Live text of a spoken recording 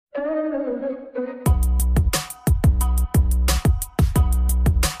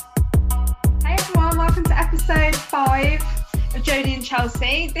Jodie and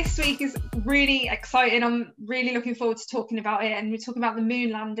Chelsea. This week is really exciting. I'm really looking forward to talking about it. And we're talking about the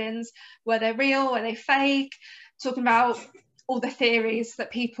moon landings. Were they real? Were they fake? Talking about all the theories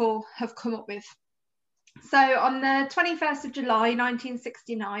that people have come up with. So on the 21st of July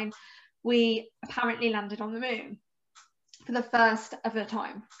 1969, we apparently landed on the moon for the first ever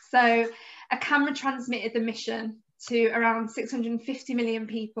time. So a camera transmitted the mission to around 650 million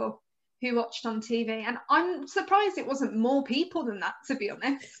people who watched on TV. And I'm surprised it wasn't more people than that, to be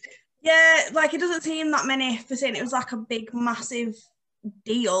honest. Yeah, like it doesn't seem that many for saying it was like a big, massive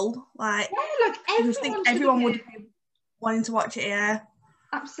deal. Like, yeah, like I just think everyone would be wanting to watch it, yeah.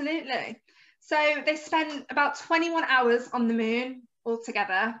 Absolutely. So they spent about 21 hours on the moon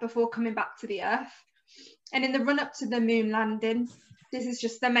altogether before coming back to the Earth. And in the run-up to the moon landing, this is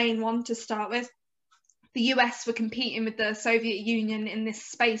just the main one to start with, the US were competing with the Soviet Union in this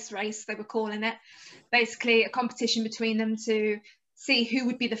space race, they were calling it. Basically a competition between them to see who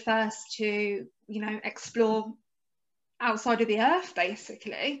would be the first to, explore outside of the Earth,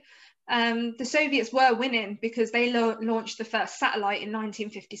 basically. The Soviets were winning because they launched the first satellite in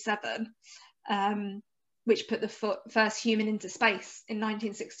 1957, which put the first human into space in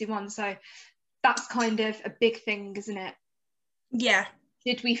 1961. So that's kind of a big thing, isn't it? Yeah.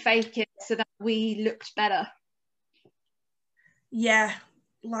 Did we fake it so that we looked better? Yeah,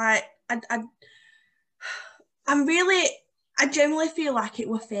 like I genuinely feel like it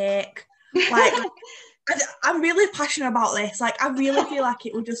were fake. Like I'm really passionate about this. Like I really feel like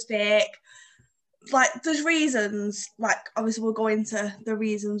it was just fake. Like there's reasons, like obviously we'll go into the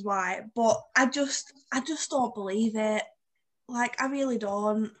reasons why, but I just don't believe it. Like I really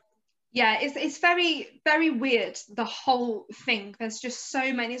don't. Yeah, it's very, very weird, the whole thing. There's just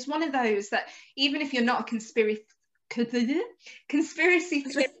so many. It's one of those that even if you're not a conspiracy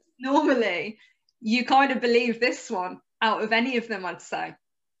theorist normally, you kind of believe this one out of any of them, I'd say.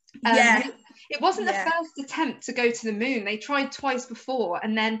 Yeah. It wasn't the first attempt to go to the moon. They tried twice before,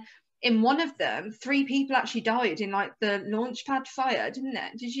 and then in one of them, 3 people actually died in like the launch pad fire, didn't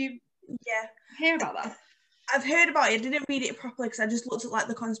it? Did you hear about that? I've heard about it. I didn't read it properly because I just looked at like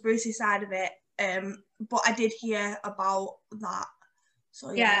the conspiracy side of it. But I did hear about that.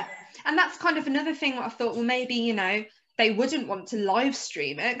 So yeah. And that's kind of another thing that I thought, well, maybe, they wouldn't want to live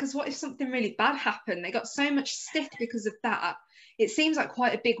stream it because what if something really bad happened? They got so much stick because of that. It seems like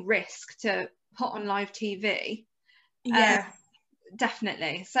quite a big risk to put on live TV. Yeah.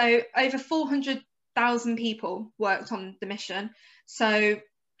 Definitely. So over 400,000 people worked on the mission. So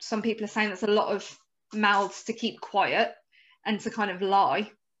some people are saying that's a lot of mouths to keep quiet and to kind of lie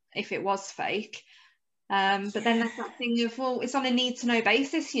if it was fake. But then there's that thing of, well, it's on a need to know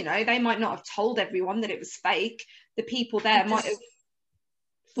basis, they might not have told everyone that it was fake. The people there might have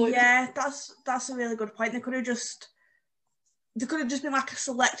thought that's a really good point. There could have just been like a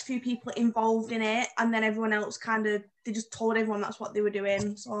select few people involved in it, and then everyone else they just told everyone that's what they were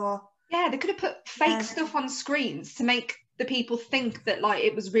doing. So yeah, they could have put fake stuff on screens to make the people think that like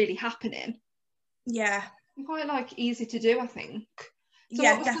it was really happening. Yeah. Quite like easy to do, I think. So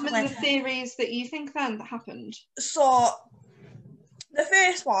yeah, what were definitely. some of the theories that you think then that happened? So the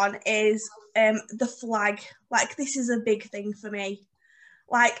first one is the flag. Like this is a big thing for me.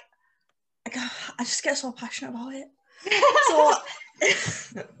 Like I just get so passionate about it. So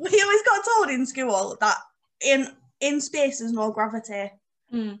we always got told in school that in space there's no gravity.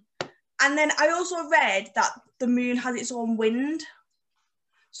 And then I also read that the moon has its own wind.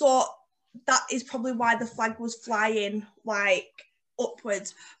 So that is probably why the flag was flying like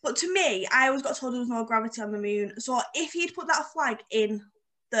upwards. But to me, I always got told there was no gravity on the moon. So if he'd put that flag in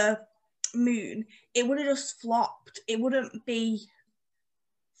the moon, it would have just flopped. It wouldn't be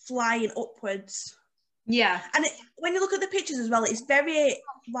flying upwards. Yeah. And when you look at the pictures as well, it's very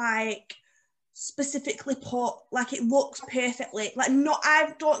like specifically put, like it looks perfectly. Like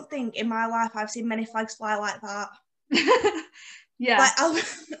I don't think in my life I've seen many flags fly like that. Yeah. Like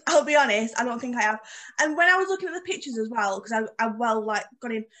I'll be honest, I don't think I have. And when I was looking at the pictures as well, because I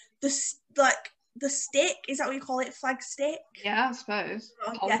got in the stick, is that what you call it? Flag stick? Yeah, I suppose.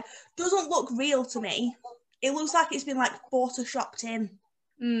 Yeah. Doesn't look real to me. It looks like it's been like photoshopped in.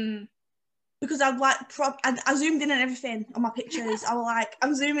 Because I zoomed in and everything on my pictures. I was like,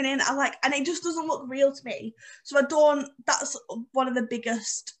 I'm zooming in. And it just doesn't look real to me. So that's one of the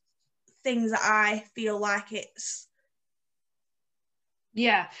biggest things that I feel like it's.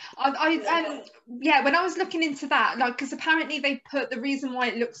 Yeah, when I was looking into that, like, because apparently they put the reason why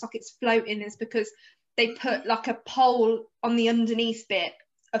it looks like it's floating is because they put like a pole on the underneath bit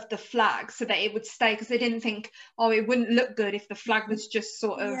of the flag so that it would stay, because they didn't think, it wouldn't look good if the flag was just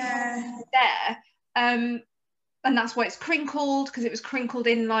sort of there. and that's why it's crinkled, because it was crinkled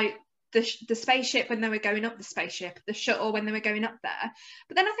in like the spaceship when they were going up the spaceship, the shuttle when they were going up there.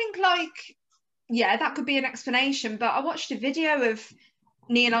 But then I think like, yeah, that could be an explanation. But I watched a video of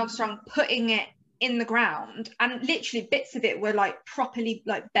Neil Armstrong putting it in the ground, and literally bits of it were like properly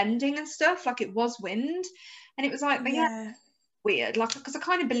like bending and stuff, like it was wind. And it was like, yeah, weird, like, because I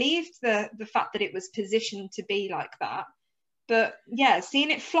kind of believed the fact that it was positioned to be like that. But yeah, seeing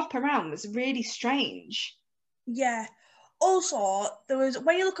it flop around was really strange. Yeah. Also, there was,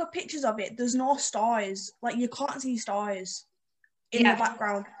 when you look at pictures of it, there's no stars. Like, you can't see stars in the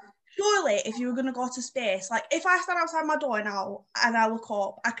background. Surely, if you were going to go to space, like, if I stand outside my door now and I look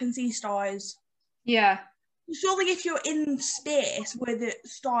up, I can see stars. Yeah. Surely, if you're in space where the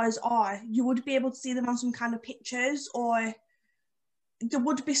stars are, you would be able to see them on some kind of pictures, or there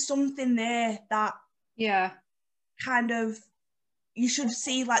would be something there that kind of, you should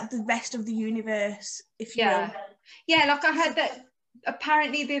see like the rest of the universe, if you will. Yeah, like I heard that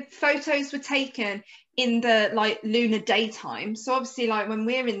apparently the photos were taken in the like lunar daytime, so obviously like when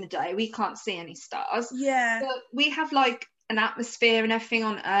we're in the day we can't see any stars. Yeah, but we have like an atmosphere and everything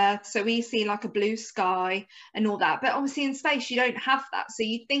on Earth, so we see like a blue sky and all that, but obviously in space you don't have that, so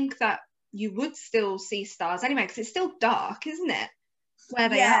you'd think that you would still see stars anyway, because it's still dark, isn't it, where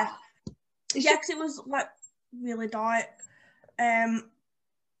they are? Because it was like really dark. And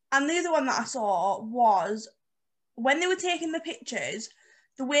the other one that I saw was when they were taking the pictures,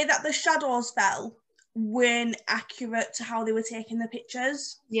 the way that the shadows fell weren't accurate to how they were taking the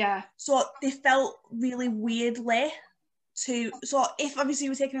pictures. Yeah. So they felt really weirdly so if obviously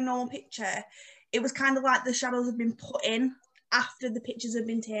you were taking a normal picture, it was kind of like the shadows had been put in after the pictures had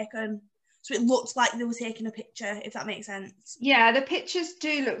been taken. So it looked like they were taking a picture, if that makes sense. Yeah, the pictures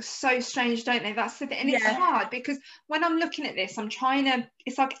do look so strange, don't they? That's the thing. And it's hard because when I'm looking at this, I'm trying to,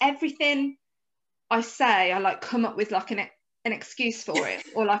 it's like everything I say, I like come up with like an excuse for it.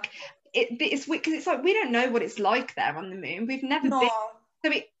 Or like, it's because it's like, we don't know what it's like there on the moon. We've never been.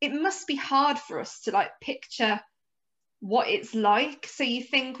 So it must be hard for us to like picture what it's like. So you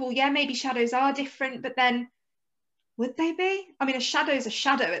think, well, yeah, maybe shadows are different, but then would they be? I mean, a shadow's a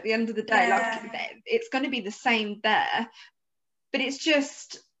shadow at the end of the day. Like, it's going to be the same there. But it's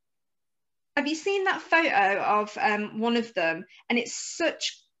just, have you seen that photo of one of them? And it's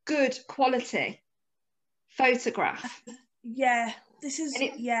such good quality photograph. Yeah, this is,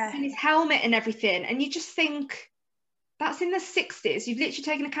 and his helmet and everything. And you just think, that's in the 60s. You've literally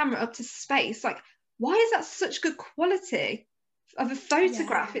taken a camera up to space. Like, why is that such good quality of a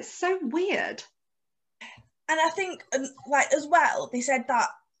photograph? It's so weird. And I think, like, as well, they said that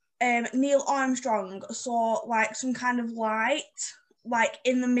Neil Armstrong saw, like, some kind of light, like,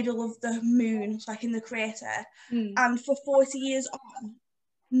 in the middle of the moon, like, in the crater. And for 40 years on,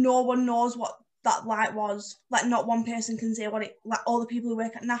 no one knows what that light was. Like, not one person can say what it, like, all the people who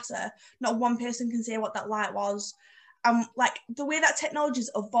work at NASA, not one person can say what that light was. Like, the way that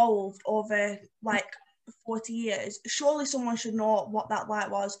technology's evolved over, like, 40 years, surely someone should know what that light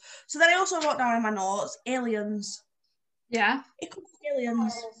was. So then I also wrote down in my notes, aliens. Yeah. It could be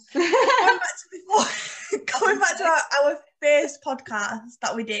aliens. Going back to our first podcast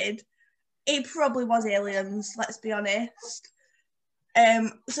that we did, it probably was aliens, let's be honest.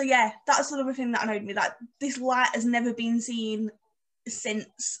 So yeah, that's another thing that annoyed me, that this light has never been seen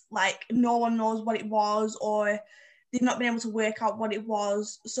since. Like, no one knows what it was, or they've not been able to work out what it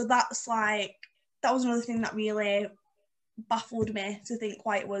was. So that's like, that was another thing that really baffled me, to think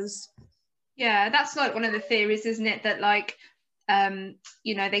why it was. Yeah, that's like one of the theories, isn't it? That like,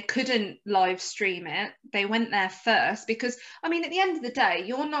 you know, they couldn't live stream it. They went there first because, I mean, at the end of the day,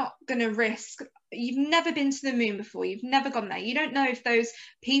 you're not going to risk, you've never been to the moon before, you've never gone there. You don't know if those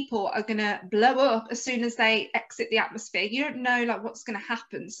people are going to blow up as soon as they exit the atmosphere. You don't know like what's going to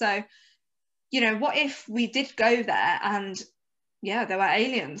happen. So, you know, what if we did go there and, yeah, there were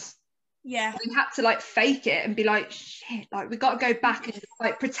aliens? Yeah. We had to like fake it and be like, shit, like we got to go back and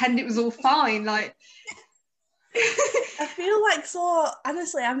like pretend it was all fine. Like, I feel like, so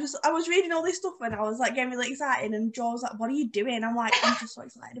honestly, I was reading all this stuff and I was like getting really excited, and Joe was like, what are you doing? I'm like, I'm just so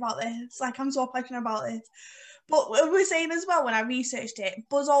excited about this. Like, I'm so passionate about this. But we were saying as well, when I researched it,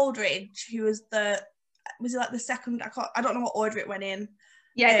 Buzz Aldrin, who was he like the second, I don't know what order it went in.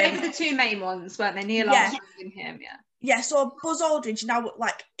 Yeah, they were the two main ones, weren't they? Neil Armstrong and him, Yeah, so Buzz Aldrin, now,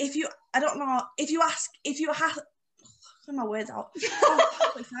 like, if you have, my words out.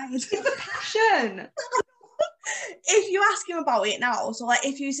 Oh, I'm excited. It's a passion. If you ask him about it now, so like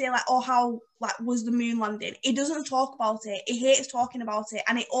if you say like, oh, how like was the moon landing, he doesn't talk about it. He hates talking about it,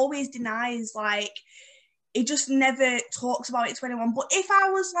 and he always denies, like, he just never talks about it to anyone. But if I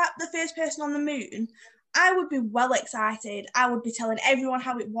was like the first person on the moon, I would be well excited. I would be telling everyone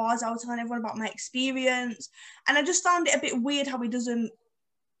how it was. I was telling everyone about my experience. And I just found it a bit weird how he doesn't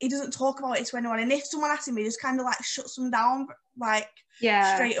talk about it to anyone. And if someone asks him, he just kind of like shuts them down, like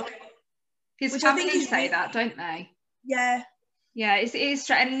straight up. His family say that, don't they? Yeah. Yeah, it is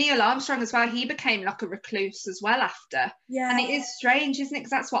strange. And Neil Armstrong as well, he became like a recluse as well after. Yeah. And it is strange, isn't it?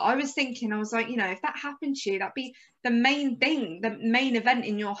 Because that's what I was thinking. I was like, if that happened to you, that'd be the main thing, the main event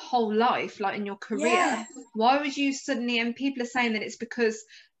in your whole life, like in your career. Yeah. Why would you suddenly, and people are saying that it's because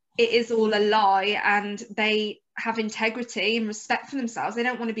it is all a lie and they have integrity and respect for themselves. They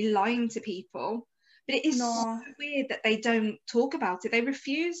don't want to be lying to people. But it is so weird that they don't talk about it. They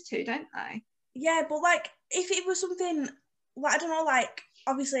refuse to, don't they? Yeah, but like, if it was something, like, I don't know, like,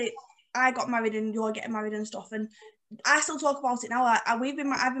 obviously, I got married and you're getting married and stuff, and I still talk about it now. I've been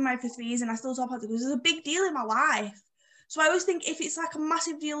married for 3 years and I still talk about it because it's a big deal in my life. So I always think if it's like a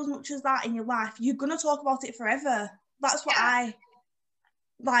massive deal as much as that in your life, you're going to talk about it forever. That's what I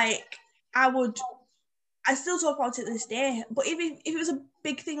still talk about it this day. But if it was a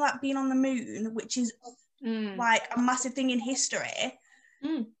big thing like being on the moon, which is like a massive thing in history,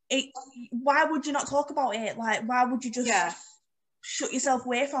 why would you not talk about it? Like, why would you just shut yourself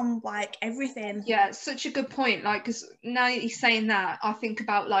away from like everything? Yeah, it's such a good point. Like, because now you're saying that, I think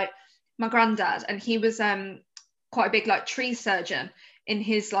about like my granddad, and he was quite a big like tree surgeon in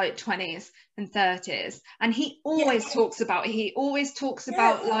his like 20s and 30s, and he always talks about it. He always talks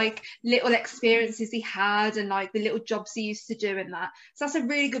about like little experiences he had and like the little jobs he used to do and that. So that's a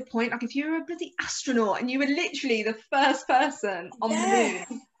really good point. Like, if you were a bloody astronaut and you were literally the first person on the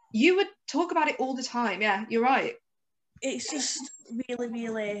moon, you would talk about it all the time. Yeah, you're right. It's just really,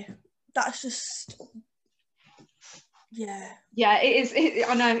 really, that's just, yeah, it is.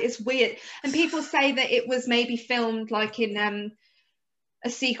 I know, it's weird. And people say that it was maybe filmed like in a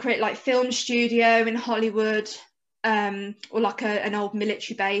secret like film studio in Hollywood, or like an old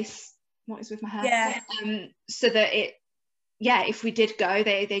military base. What is with my hair? So that if we did go,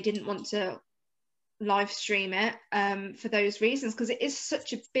 they didn't want to live stream it for those reasons, because it is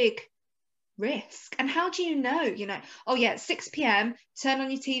such a big risk. And how do you know, oh yeah, 6 p.m, turn on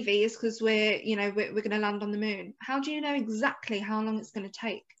your TVs because we're going to land on the moon? How do you know exactly how long it's going to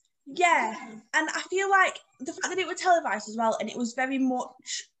take? Yeah, and I feel like the fact that it was televised as well, and it was very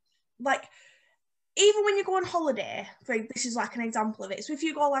much like, even when you go on holiday, this is like an example of it. So if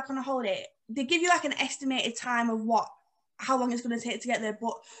you go like on a holiday, they give you like an estimated time of how long it's going to take to get there,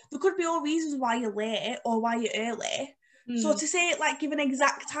 but there could be all reasons why you're late or why you're early. So to say like give an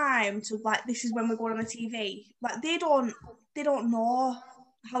exact time to like, this is when we're going on the TV, like they don't know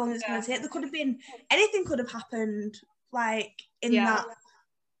how long it's going to take. There could have been, anything could have happened like in that.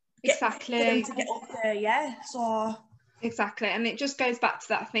 Exactly. For them to get up there, so exactly. And it just goes back to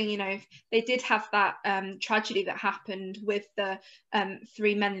that thing, if they did have that tragedy that happened with the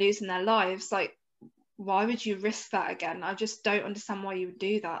 3 men losing their lives, like, why would you risk that again? I just don't understand why you would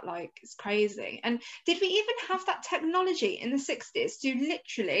do that. Like, it's crazy. And did we even have that technology in the 60s to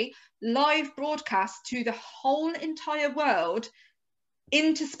literally live broadcast to the whole entire world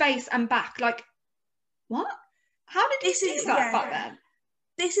into space and back? Like, what? How did they do that back then?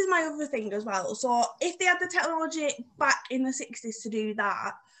 This is my other thing as well. So if they had the technology back in the 60s to do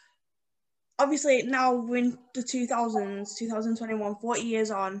that, obviously now we're in the 2000s, 2021, 40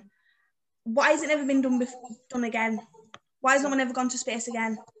 years on, why has it never been done again? Why has no one ever gone to space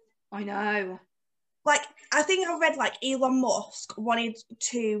again? I know. Like, I think I read like Elon Musk wanted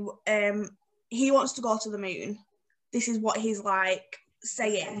to, he wants to go to the moon. This is what he's like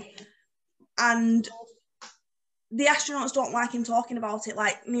saying. And the astronauts don't like him talking about it.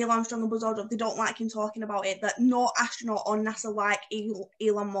 Like Neil Armstrong and Buzz Aldrin, they don't like him talking about it. That no astronaut on NASA like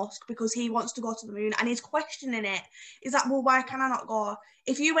Elon Musk, because he wants to go to the moon and he's questioning it. Is that, well, why can I not go?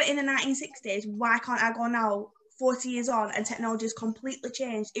 If you went in the 1960s, why can't I go now, 40 years on, and technology has completely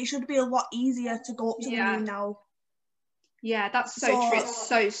changed? It should be a lot easier to go up to the moon now. Yeah, that's so true. It's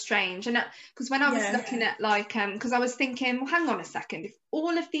so strange. And because when I was looking at like, because I was thinking, well, hang on a second, if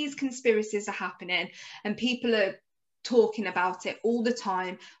all of these conspiracies are happening and people are talking about it all the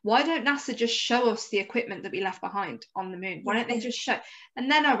time, why don't NASA just show us the equipment that we left behind on the moon? Why don't they just show?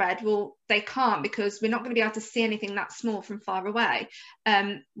 And then I read, well, they can't, because we're not going to be able to see anything that small from far away.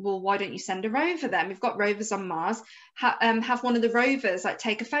 Well, why don't you send a rover then? We've got rovers on Mars. Have one of the rovers like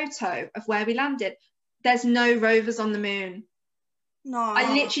take a photo of where we landed. There's no rovers on the moon. No.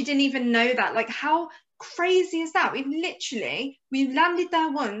 I literally didn't even know that. Like, how crazy is that? We've landed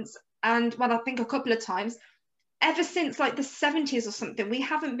there once, and well, I think a couple of times. Ever since like the 70s or something, we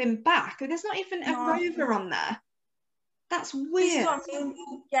haven't been back. There's not even a rover on there. That's weird.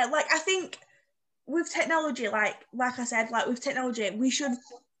 Yeah, like I think with technology, like I said, like with technology,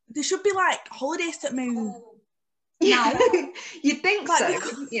 there should be like holidays to the moon now. You'd think Like, so.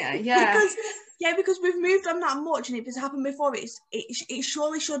 because, Yeah. because we've moved on that much, and if it's happened before, it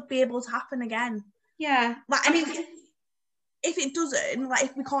surely should be able to happen again. Yeah. Like, I mean, if it doesn't, like,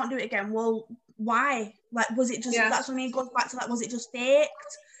 if we can't do it again, well, why? Like, was it just, that's what I mean, it goes back to, like, was it just faked?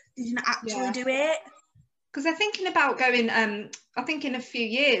 Did you not actually do it? Because they're thinking about going, I think in a few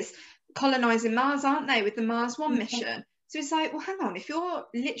years, colonising Mars, aren't they, with the Mars 1 mission? So it's like, well, hang on, if you're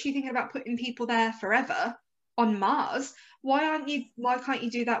literally thinking about putting people there forever on Mars, why can't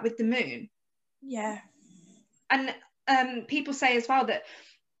you do that with the moon? Yeah. And people say as well that,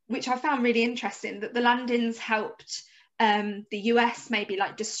 which I found really interesting, that the landings helped the US maybe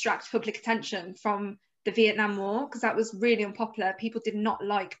like distract public attention from the Vietnam War, because that was really unpopular. People did not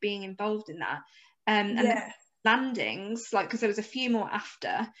like being involved in that. And the landings, like, because there was a few more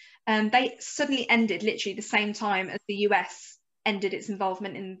after, they suddenly ended literally the same time as the US ended its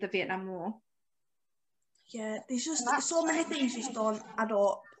involvement in the Vietnam War. Yeah, there's just so many things just don't add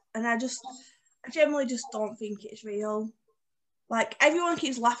up, and I generally just don't think it's real. Like, everyone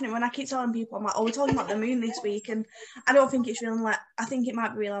keeps laughing at me when I keep telling people, I'm like, oh, we're talking about the moon this week, and I don't think it's real. I'm like, I think it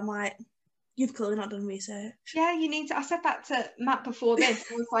might be real. I'm like, you've clearly not done research. Yeah, you need to. I said that to Matt before this.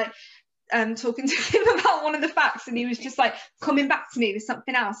 I was like, talking to him about one of the facts, and he was just like coming back to me with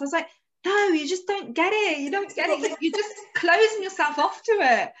something else. I was like, no, you just don't get it. You don't get it. You're just closing yourself off to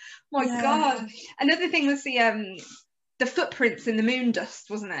it. My God. Another thing was the footprints in the moon dust,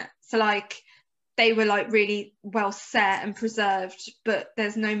 wasn't it? So like, they were like really well set and preserved, but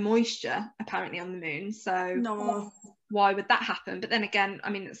there's no moisture apparently on the moon. So why would that happen? But then again,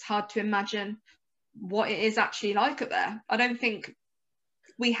 I mean, it's hard to imagine what it is actually like up there. I don't think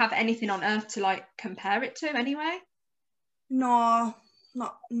we have anything on Earth to like compare it to anyway. No.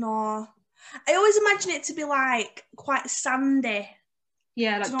 I always imagine it to be like quite sandy.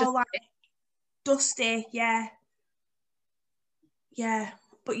 Yeah, like dusty. Like dusty, yeah.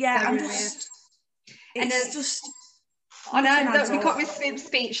 But yeah, I'm just weird. It's just I know that we got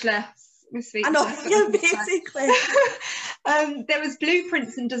speechless. I know, yeah, basically. There was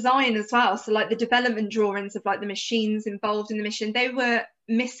blueprints and design as well, so like the development drawings of like the machines involved in the mission, they were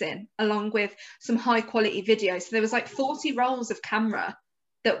missing, along with some high quality video. So there was like 40 rolls of camera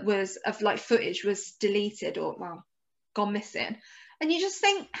that was of like footage was deleted or gone missing. And you just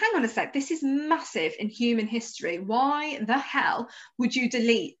think, hang on a sec, this is massive in human history. Why the hell would you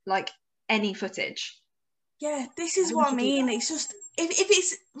delete like any footage? Yeah, this is what I mean. It's just, if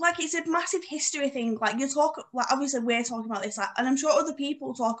it's like, it's a massive history thing, like obviously we're talking about this, like, and I'm sure other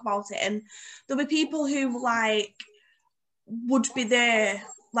people talk about it, and there'll be people who like would be there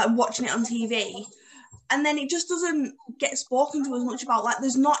like watching it on TV, and then it just doesn't get spoken to as much about. Like,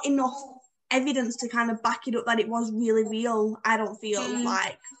 there's not enough evidence to kind of back it up that it was really real. I don't feel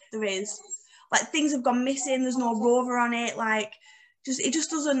like there is. Like, things have gone missing, there's no rover on it, like, it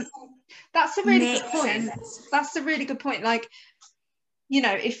just doesn't. That's a really good point. That's a really good point. Like, you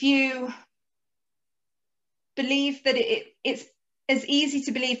know, if you believe that it's as easy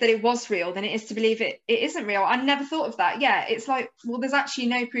to believe that it was real than it is to believe it isn't real. I never thought of that. Yeah, it's like, well, there's actually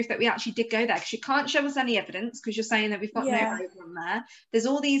no proof that we actually did go there, because you can't show us any evidence, because you're saying that we've got no rover on there. There's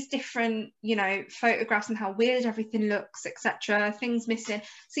all these different, you know, photographs and how weird everything looks, etc. Things missing.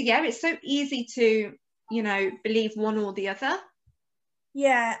 So yeah, it's so easy to, you know, believe one or the other.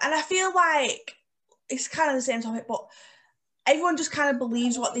 Yeah, and I feel like it's kind of the same topic, but everyone just kind of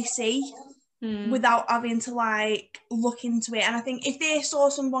believes what they see without having to like look into it. And I think if they saw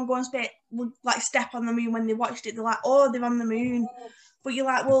someone go and step on the moon when they watched it, they're like, oh, they're on the moon. But you're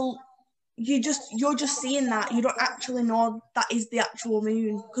like, well, you're just seeing that. You don't actually know that is the actual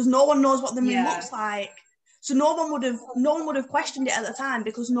moon, because no one knows what the moon looks like. So no one would have questioned it at the time,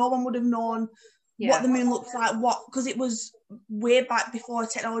 because no one would have known what the moon looks like, because it was way back before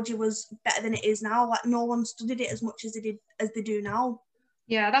technology was better than it is now. Like, no one studied it as much as they do now.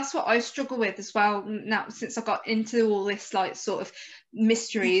 Yeah, that's what I struggle with as well now, since I got into all this like sort of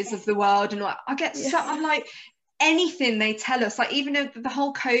mysteries of the world, and I get I'm like, anything they tell us, like even the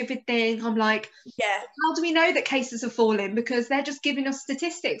whole COVID thing, I'm like, how do we know that cases are falling? Because they're just giving us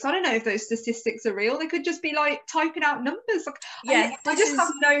statistics. I don't know if those statistics are real. They could just be like typing out numbers. Like, I just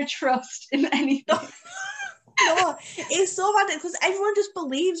have no trust in anything. No, it's so bad, because everyone just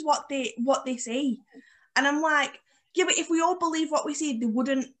believes what they see, and I'm like, yeah, but if we all believe what we see,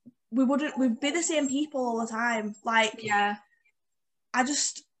 we'd be the same people all the time. Like, I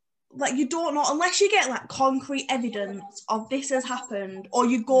just, like, you don't know unless you get like concrete evidence of this has happened, or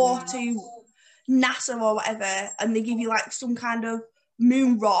you go to NASA or whatever and they give you like some kind of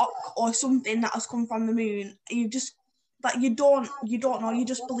moon rock or something that has come from the moon. You just, like, you don't know. You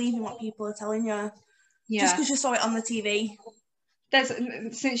just believe in what people are telling you. Yeah. Just because you saw it on the TV.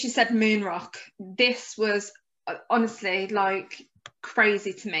 Since you said moon rock, this was honestly like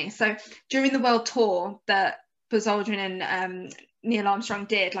crazy to me. So during the world tour that Buzz Aldrin and Neil Armstrong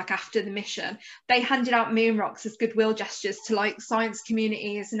did, like after the mission, they handed out moon rocks as goodwill gestures to like science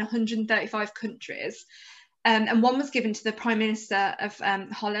communities in 135 countries. And one was given to the Prime Minister of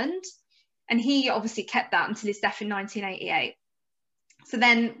Holland, and he obviously kept that until his death in 1988. So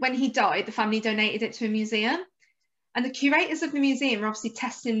then when he died, the family donated it to a museum. And the curators of the museum were obviously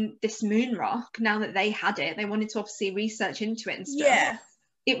testing this moon rock now that they had it. They wanted to obviously research into it and stuff. Yeah.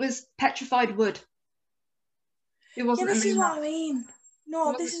 It was petrified wood. It wasn't this a moon is rock. what I mean.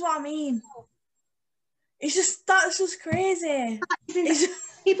 No, this is what I mean. It's just, that's just crazy.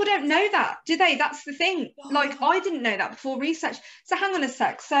 People don't know that, do they? That's the thing. Like, I didn't know that before research. So hang on a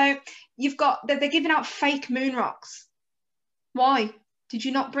sec. So you've got, they're giving out fake moon rocks. Why? Did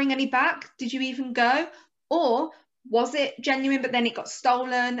you not bring any back? Did you even go? Or was it genuine, but then it got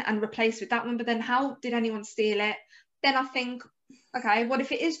stolen and replaced with that one? But then how did anyone steal it? Then I think, okay, what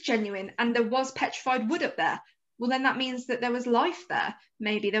if it is genuine and there was petrified wood up there? Well, then that means that there was life there.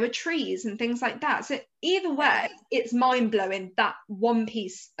 Maybe there were trees and things like that. So either way, it's mind-blowing, that one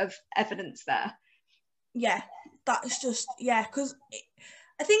piece of evidence there. Yeah, that's just, yeah, because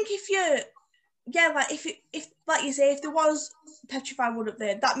I think if like like you say, if there was petrified wood up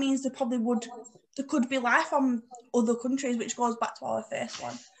there, that means there could be life from other countries, which goes back to our first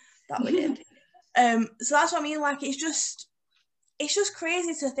one that we did. So that's what I mean. Like, it's just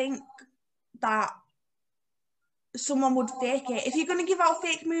crazy to think that someone would fake it. If you're going to give out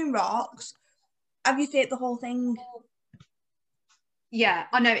fake moon rocks, have you faked the whole thing? Yeah,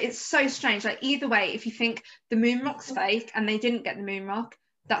 I know, it's so strange. Like, either way, if you think the moon rock's fake and they didn't get the moon rock,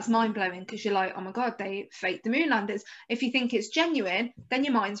 that's mind-blowing, because you're like, oh my god, they faked the moon landers. If you think it's genuine, then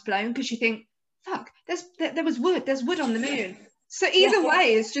your mind's blown, because you think, fuck, there's wood on the moon. So either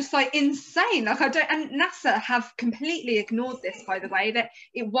way, it's just like insane. Like, and NASA have completely ignored this, by the way, that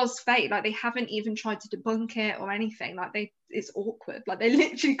it was fake. Like, they haven't even tried to debunk it or anything. Like, it's awkward. Like, they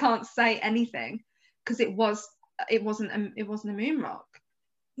literally can't say anything because it wasn't a moon rock.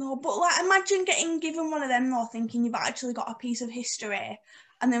 No, but like, imagine getting given one of them though, thinking you've actually got a piece of history,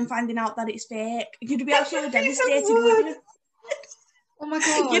 and then finding out that it's fake. You'd be absolutely devastated, wouldn't you? Oh my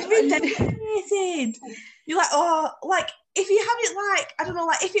god. You'd be devastated. You're like, oh, like, if you have it, like, I don't know,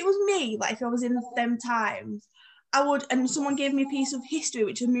 like, if it was me, like, if I was in them times, I would, and someone gave me a piece of history,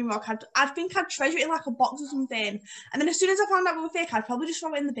 which is moon rock, I'd think I'd treasure it in like a box or something. And then as soon as I found out it was fake, I'd probably just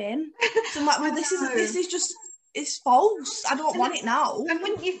throw it in the bin. So I'm like, well, this is just, it's false. I don't want it now. And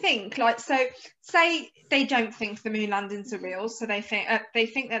wouldn't you think, like, so say they don't think the moon landings are real, so they think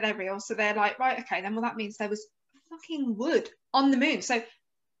that they're real, so they're like, right, okay, then well, that means there was fucking wood on the moon. So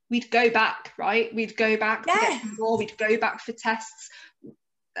we'd go back, right? We'd go back to get more. We'd go back for tests.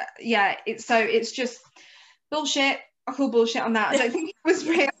 It's just bullshit. I call bullshit on that. I don't think it was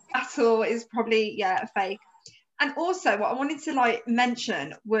real at all. It's probably a fake. And also, what I wanted to like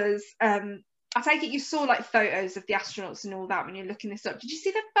mention was, I take it you saw like photos of the astronauts and all that when you're looking this up. Did you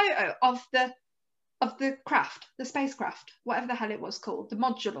see the photo of the craft, the spacecraft, whatever the hell it was called, the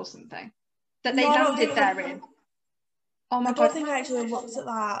module or something that they landed therein? Oh my god! I don't think I actually looked at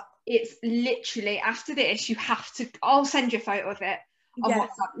that. It's literally, after this, you have to. I'll send you a photo of it on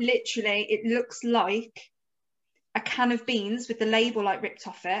WhatsApp. Literally, it looks like a can of beans with the label like ripped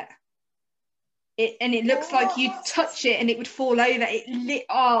off it. It looks like you'd touch it and it would fall over.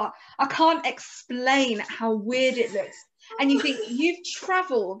 I can't explain how weird it looks. And you think, you've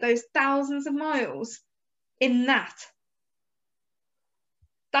travelled those thousands of miles in that.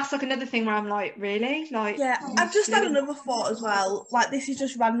 That's like another thing where I'm like, really? Like, yeah, I've just had another thought as well. Like, this is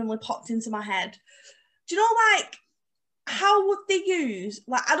just randomly popped into my head. Do you know, like, how would they use,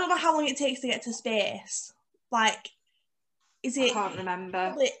 like, I don't know how long it takes to get to space. Like, is it? I can't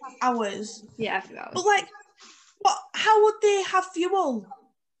remember. Hours. Yeah, I think that was. But like, how would they have fuel?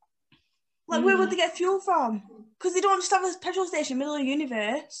 Like, where would they get fuel from? Because they don't just have a petrol station in the middle of the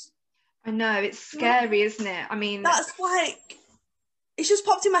universe. I know, it's scary, isn't it? I mean, that's like, it's just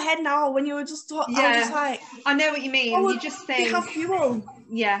popped in my head now when you were just talking. I was just like, I know what you mean. You just think they have fuel.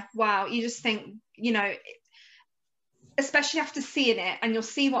 Yeah, wow. You just think, you know, especially after seeing it, and you'll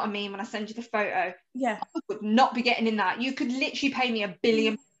see what I mean when I send you the photo. Yeah, I would not be getting in that. You could literally pay me $1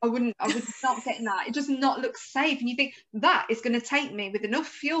 billion. I would not get in that. It does not look safe. And you think that is going to take me with enough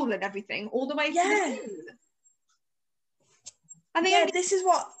fuel and everything all the way to the moon. And this is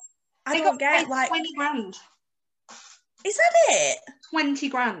what I don't get. Like, 20 grand. Is that it? 20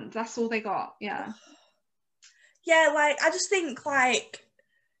 grand, that's all they got. Yeah. Yeah, like, I just think, like,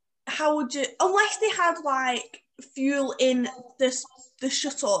 how would you, unless they had, like, fuel in the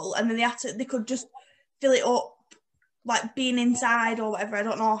shuttle, and then they could just fill it up, like, being inside or whatever. I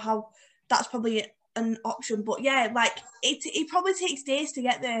don't know how, that's probably an option, but yeah, like, it probably takes days to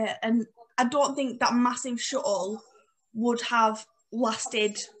get there, and I don't think that massive shuttle would have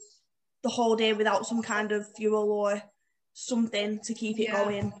lasted the whole day without some kind of fuel or something to keep it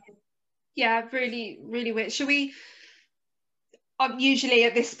going. Yeah, really, really weird. Should we? Usually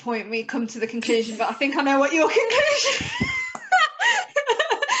at this point we come to the conclusion, but I think I know what your conclusion is.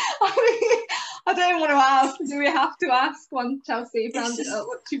 I don't want to ask. Do we have to ask once Chelsea found it up?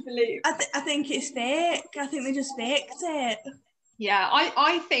 What do you believe? I think it's fake. I think they just faked it. Yeah,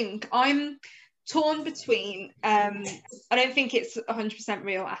 I think I'm torn between, I don't think it's 100%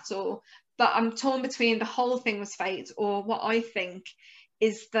 real at all, but I'm torn between the whole thing was faked, or what I think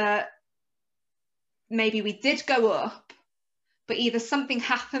is that maybe we did go up, but either something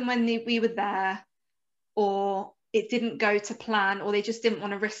happened when we were there, or it didn't go to plan, or they just didn't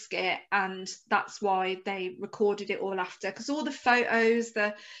want to risk it, and that's why they recorded it all after. Because all the photos,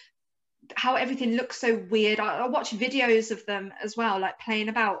 how everything looks so weird. I watch videos of them as well, like playing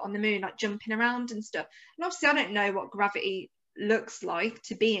about on the moon, like jumping around and stuff. And obviously I don't know what gravity looks like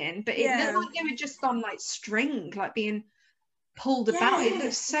to be in, but it looked like they were just on like string, like being pulled about. It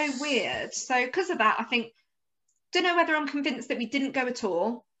looks so weird. So because of that, I think, don't know whether I'm convinced that we didn't go at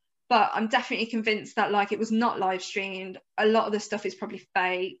all, but I'm definitely convinced that like it was not live streamed. A lot of the stuff is probably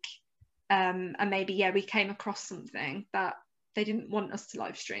fake, and maybe we came across something that they didn't want us to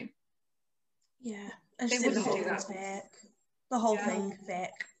live stream. Yeah, I just think the whole thing's fake. The whole thing fake.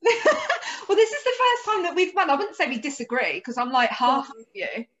 Well, this is the first time that I wouldn't say we disagree, because I'm like half of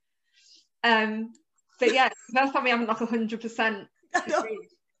you. But yeah, it's the first time we haven't like 100% agreed.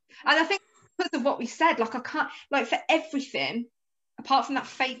 And I think because of what we said, like I can't, like for everything, apart from that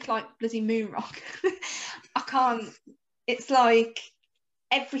fake like bloody moon rock, I can't, it's like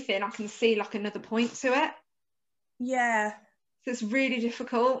everything I can see like another point to it. Yeah. So it's really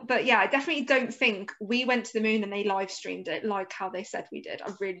difficult. But yeah, I definitely don't think we went to the moon and they live streamed it like how they said we did.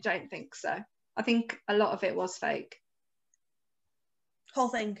 I really don't think so. I think a lot of it was fake. Whole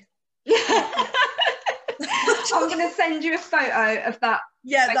thing. I'm going to send you a photo of that.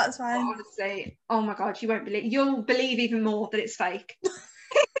 Yeah, that's fine. Honestly, oh my God, you'll believe even more that it's fake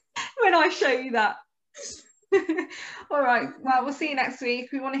when I show you that. All right, well, we'll see you next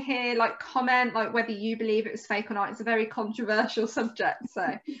week. We want to hear comment whether you believe it was fake or not. It's a very controversial subject,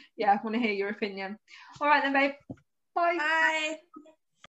 so yeah, I want to hear your opinion. All right then, babe. Bye.